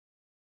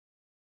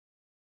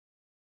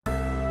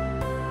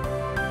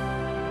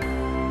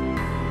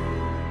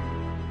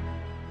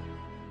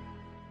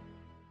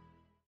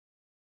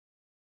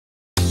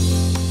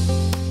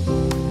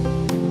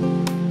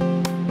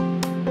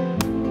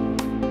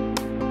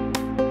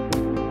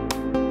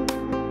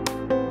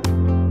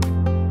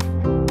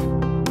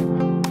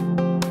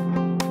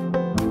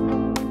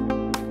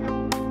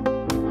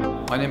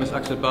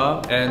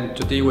and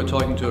today we're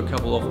talking to a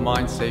couple of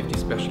mine safety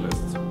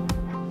specialists.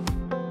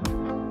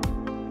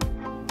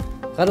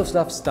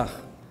 Radoslaw Stach,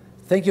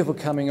 thank you for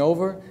coming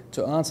over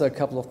to answer a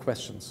couple of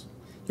questions.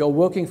 You're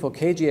working for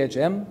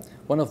KGHM,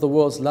 one of the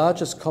world's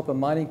largest copper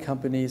mining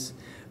companies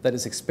that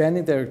is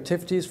expanding their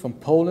activities from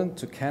Poland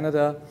to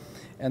Canada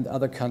and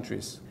other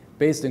countries.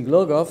 Based in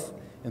Głogów,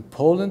 in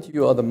Poland,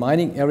 you are the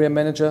mining area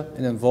manager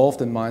and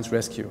involved in mines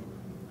rescue.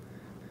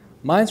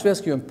 Mines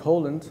rescue in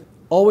Poland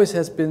always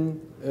has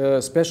been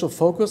a special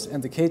focus,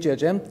 and the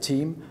KGHM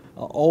team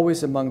are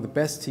always among the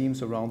best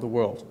teams around the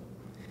world.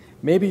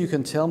 Maybe you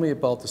can tell me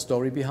about the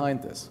story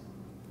behind this.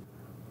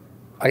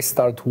 I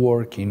started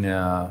work in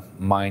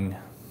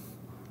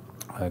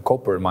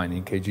copper mine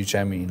in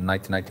KGHM in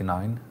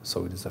 1999,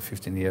 so it is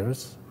 15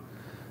 years.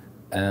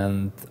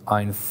 And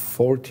I'm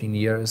 14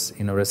 years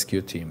in a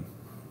rescue team.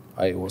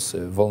 I was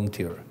a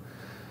volunteer.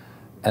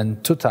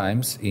 And 2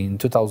 times, in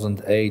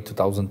 2008,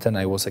 2010,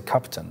 I was a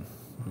captain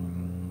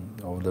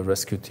of the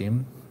rescue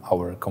team,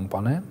 our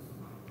company.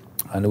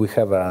 And we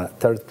have a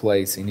 3rd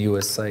place in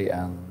USA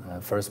and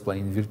 1st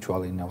place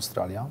virtually in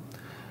Australia.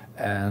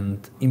 And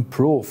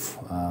improve,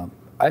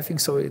 I think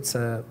so it's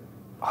a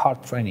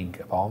hard training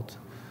about.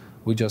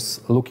 We're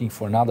just looking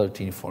for another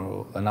team,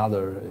 for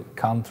another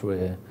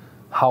country,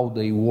 how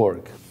they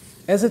work.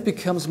 As it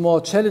becomes more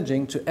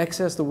challenging to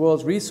access the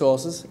world's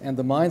resources and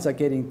the mines are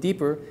getting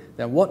deeper,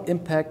 then what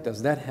impact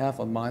does that have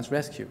on mines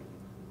rescue?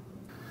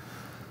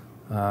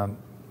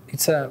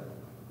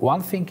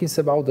 One thing is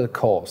about the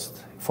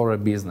cost for a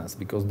business,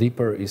 because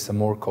deeper is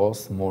more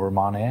cost, more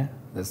money.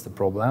 That's the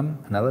problem.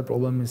 Another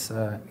problem is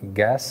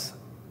gas,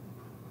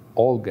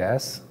 all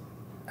gas,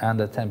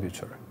 and the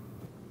temperature.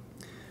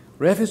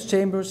 Refuge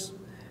chambers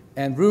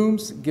and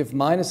rooms give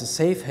miners a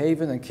safe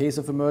haven in case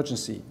of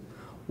emergency.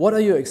 What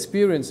are your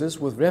experiences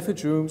with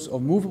refuge rooms or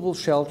movable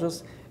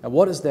shelters, and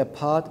what is their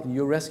part in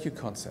your rescue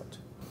concept?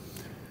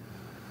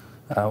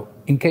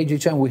 In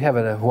KGHM we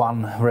have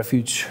 1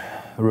 refuge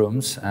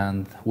rooms,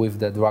 and with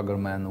the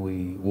Dräger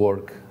we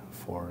work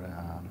for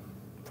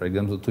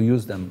example, to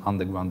use them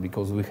underground,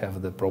 because we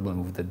have the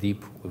problem with the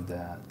deep, with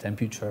the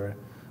temperature,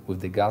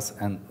 with the gas,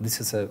 and this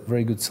is a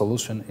very good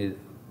solution.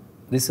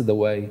 This is the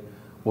way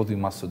what we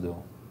must do,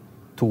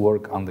 to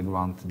work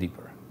underground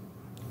deeper.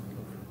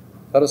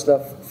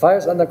 Radoslaw,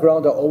 fires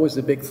underground are always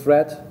a big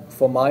threat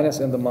for miners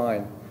in the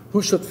mine.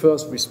 Who should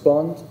first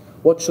respond?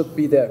 What should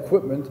be their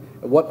equipment?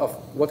 And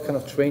what kind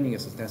of training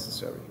is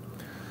necessary?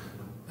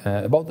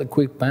 About the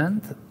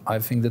equipment, I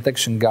think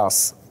detection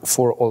gas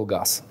for all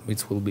gas,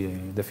 which will be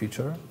the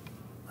future,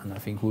 and I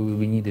think we will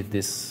be needed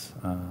this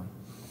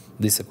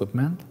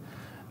equipment.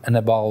 And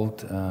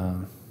about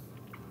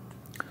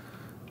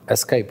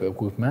escape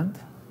equipment,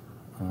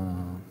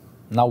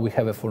 now we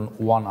have it for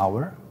 1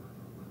 hour,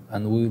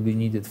 and we will be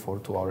needed for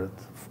 2 hours.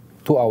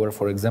 2 hours,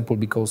 for example,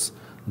 because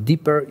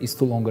deeper is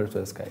too longer to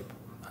escape.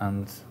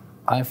 And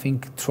I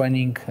think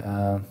training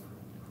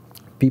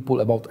people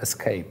about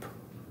escape,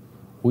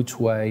 which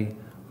way,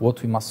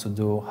 what we must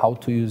do, how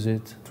to use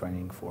it,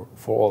 training for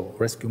all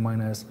rescue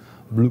miners,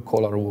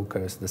 blue-collar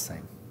workers, the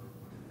same.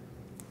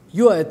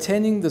 You are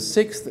attending the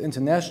 6th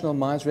International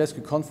Mines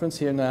Rescue Conference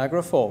here in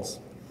Niagara Falls.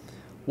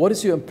 What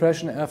is your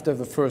impression after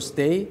the first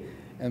day,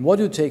 and what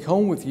do you take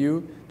home with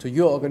you to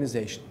your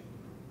organization?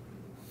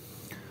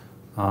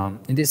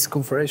 In this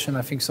conference,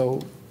 I think so,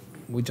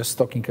 we're just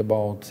talking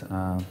about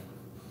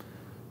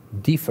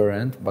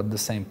different but the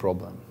same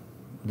problem.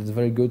 It's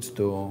very good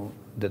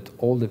that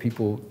all the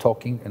people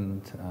talking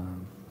and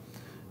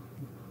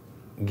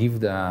give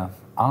the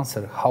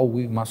answer how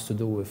we must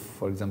do with,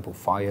 for example,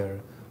 fire,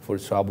 for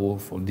trouble,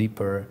 for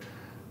deeper,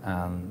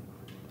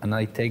 and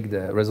I take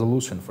the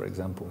resolution, for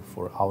example,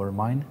 for our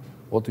mine,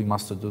 what we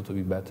must do to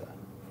be better.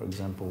 For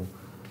example,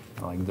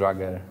 like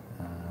Dräger,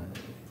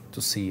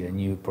 to see a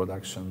new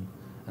production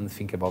and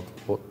think about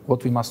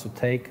what we must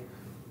take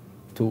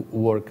to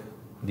work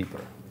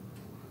deeper.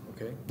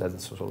 Okay. That's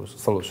the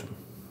solution.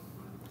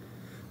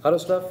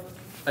 Radoslaw,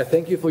 I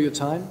thank you for your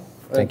time.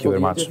 Thank you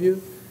very much.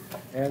 Interview,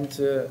 and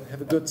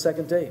have a good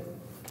second day.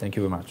 Thank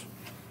you very much.